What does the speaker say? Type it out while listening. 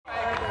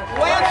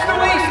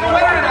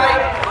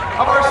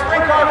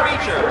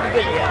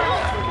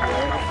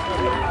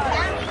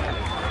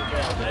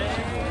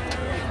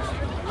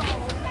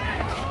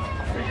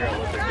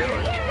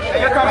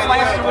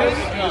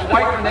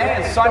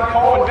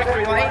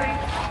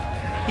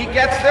he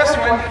gets this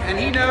one, and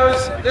he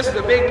knows this is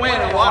a big win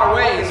in a lot of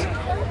ways.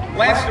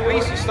 Lance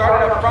Dewease, you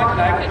started up front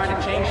tonight. We kind of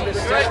changed this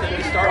system.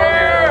 You started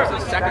there. It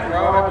was the second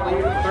row, I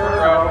believe, the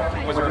third row.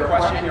 Was there a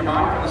question in your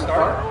mind from the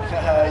start?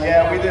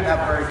 Yeah, we didn't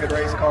have a very good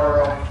race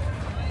car.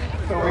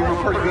 So we were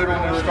pretty good on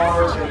those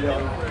starts, and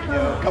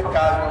a couple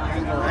guys weren't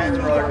using their hands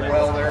really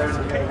well there. So,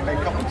 we made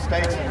a couple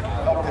mistakes and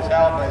helped us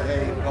out. But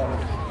hey,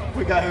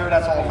 we got here.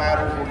 That's all that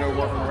matters. We'll go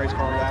work on the race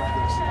car after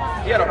this.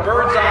 You had a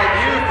bird's eye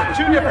view for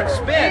two different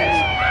spins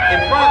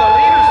in front of the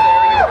leaders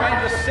there. You were kind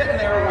of just sitting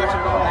there and watching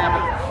it all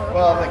happen.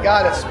 Well, the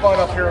guy that spun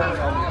up here and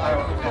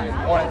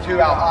 1 and 2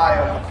 out high,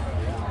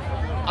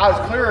 I was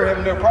clear of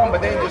him, no problem,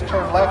 but then he just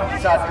turned left and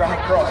decided to drive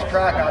across the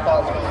track. And I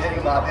thought I was going to hit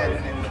him, but I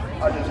didn't. And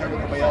I was just hoping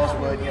nobody else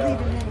would.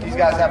 These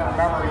guys have to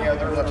remember,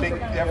 there's a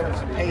big difference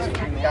in pace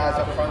between the guys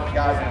up front and the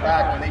guys in the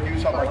back. When they do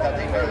something like that,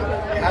 they know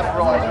you have to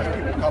realize there's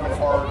people coming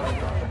hard.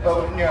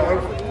 But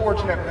we're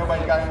fortunate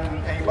nobody got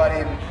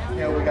anybody,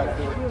 and we got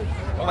to do it.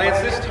 Well,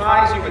 Lance, this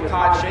ties you with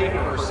Todd Schaefer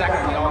for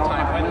second on the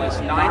all-time win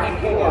list,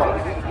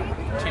 94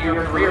 to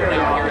your career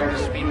now here at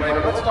the Speedway.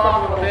 But let's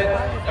talk a little bit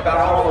about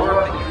all the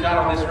work that you've done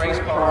on this race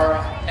car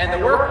and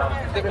the work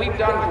that we've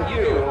done with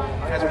you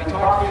as we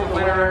talk through the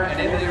winter and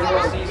into the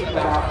early season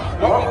about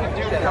what we can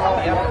do to help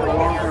the effort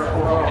along your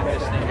road and get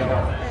this thing going.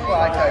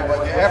 Well, I tell you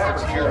what, the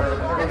effort's here,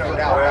 there's no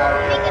doubt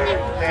about it.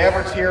 The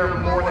effort's here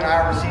more than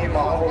I ever seen in my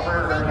whole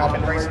career, and I've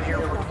been racing here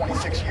for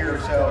 26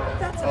 years, so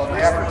the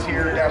effort's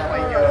here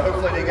definitely.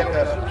 Hopefully they get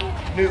the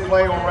new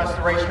clay on the rest of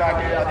the racetrack.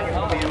 I think it's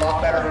going to be a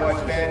lot better than what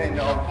it's been, and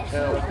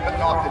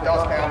knock the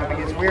dust down. I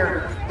mean, it's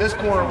weird. This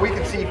corner we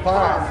can see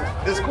fine.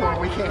 This corner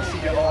we can't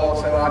see at all,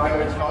 so I know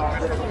it's not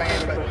good for the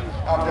fans, but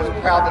I'm just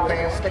proud the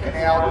fans sticking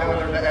out, knowing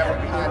there's an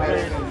effort behind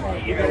us,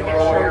 and we're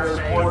all here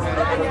supporting it.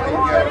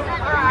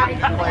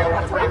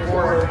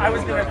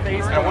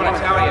 I want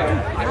to tell you,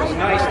 it was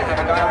nice to have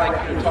a guy like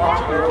you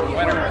talk to over the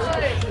winter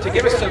to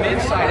give us some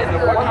insight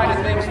into what kind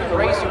of things the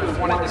racers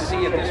wanted to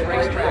see at this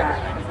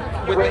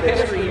racetrack. With the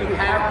history you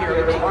have here,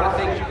 there's a lot of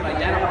things you can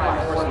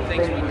identify for us and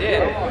things we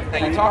did.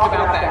 Now, you talked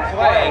about that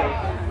clay.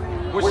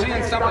 We're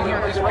seeing something here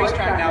at this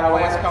racetrack now the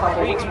last couple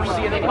of weeks. We're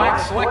seeing black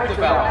slick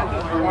develop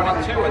through 1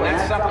 and 2, and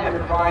that's something that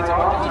provides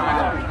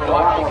oftentimes for a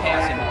lot of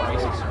passing on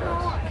racing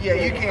circuits. Yeah,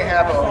 you can't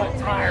have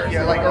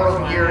like early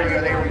in the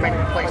year, they were making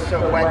the place so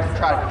wet to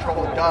try to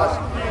control the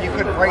dust. You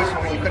couldn't race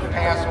on it, you couldn't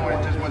pass on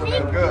it, it just wasn't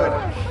no good.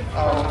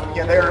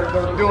 They're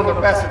doing their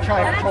best to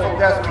try and control the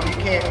dust, but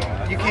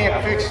you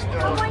can't fix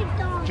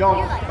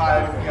junk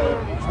by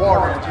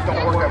water. It just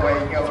don't work that way.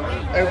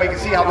 Everybody can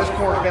see how this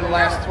corner's been the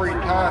last 3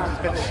 times.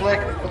 It's been slick,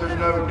 but there's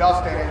no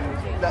dust in it.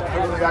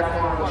 Hopefully that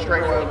corner of the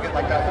straightaway will get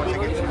like that once it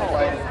gets into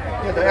play.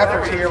 The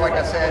effort's here, like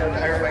I said,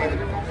 everybody's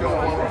doing a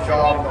wonderful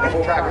job. The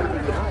whole track,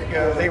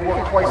 they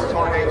work twice as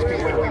hard at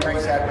Speedway we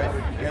race at,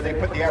 but they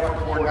put the effort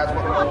forward, and that's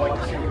what we would like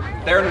to see.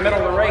 There in the middle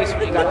of the race,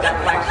 when you got that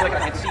black slick,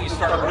 I could see you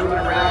start moving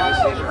around.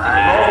 You roll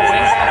the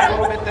wing back a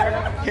little bit there.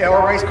 Yeah,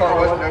 our race car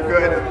wasn't no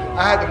good.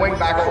 I had the wing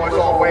back almost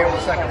all the way on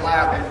the second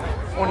lap, and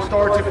on the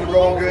starts it was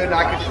rolling good, and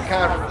I could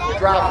kind of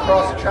drive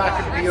across the track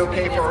and be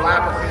okay for a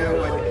lap or two,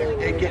 but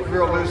it get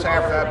real loose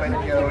after that. But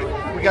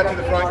we got to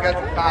the front, got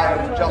by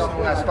Justin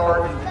on that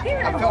start,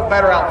 and I felt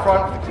better out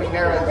front with the clean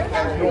air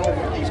as normal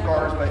with these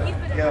cars. But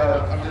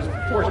I'm just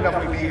fortunate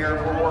enough to be here.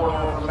 We're working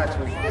on it next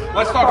week.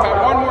 Let's talk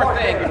about one more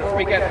thing before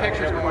we get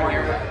pictures going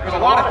here. There's a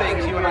lot of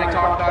things you and I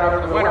talked about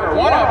over the winter.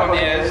 One of them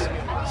is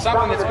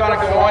something that's going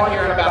to go on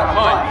here in about a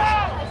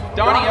month.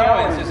 Donnie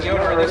Owens is the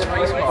owner of this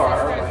race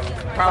car.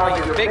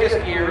 Probably your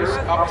biggest years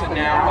up to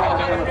now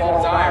have been with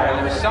Paul Dyer.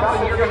 And there's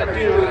something you're going to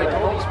do that I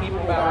told these people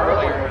about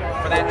earlier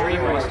for that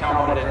dream race. Tell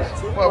them what it is.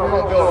 Well, we're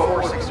going to build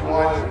a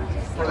 461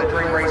 for the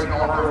dream race in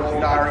honor of Paul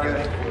Dyer.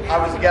 I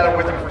was together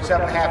with him for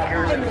 7.5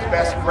 years. It was the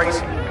best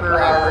racing career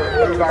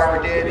move I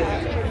ever did.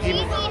 He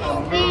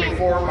moved me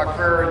forward in my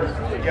career,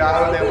 and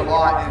I owe them a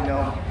lot. And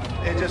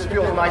it just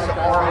feels nice to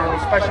honor him,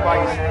 especially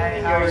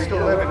while he's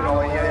still living.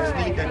 It's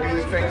neat to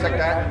do things like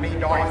that. And me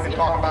and Donnie's been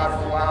talking about it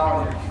for a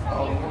while. And,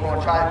 we're going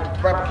to try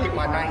to replicate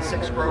my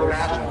 96 Grove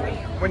National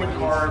winning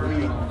car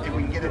if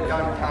we can get it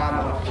done in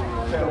time.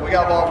 So we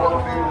got a lot of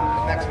work to do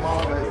next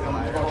month, but we're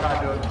going to try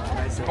to do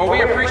it. Well,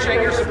 we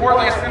appreciate your support.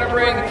 Lance, we're going to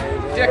bring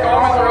Dick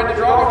Allman in to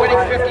draw the winning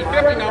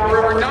 50-50 number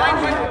over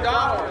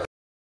 $900.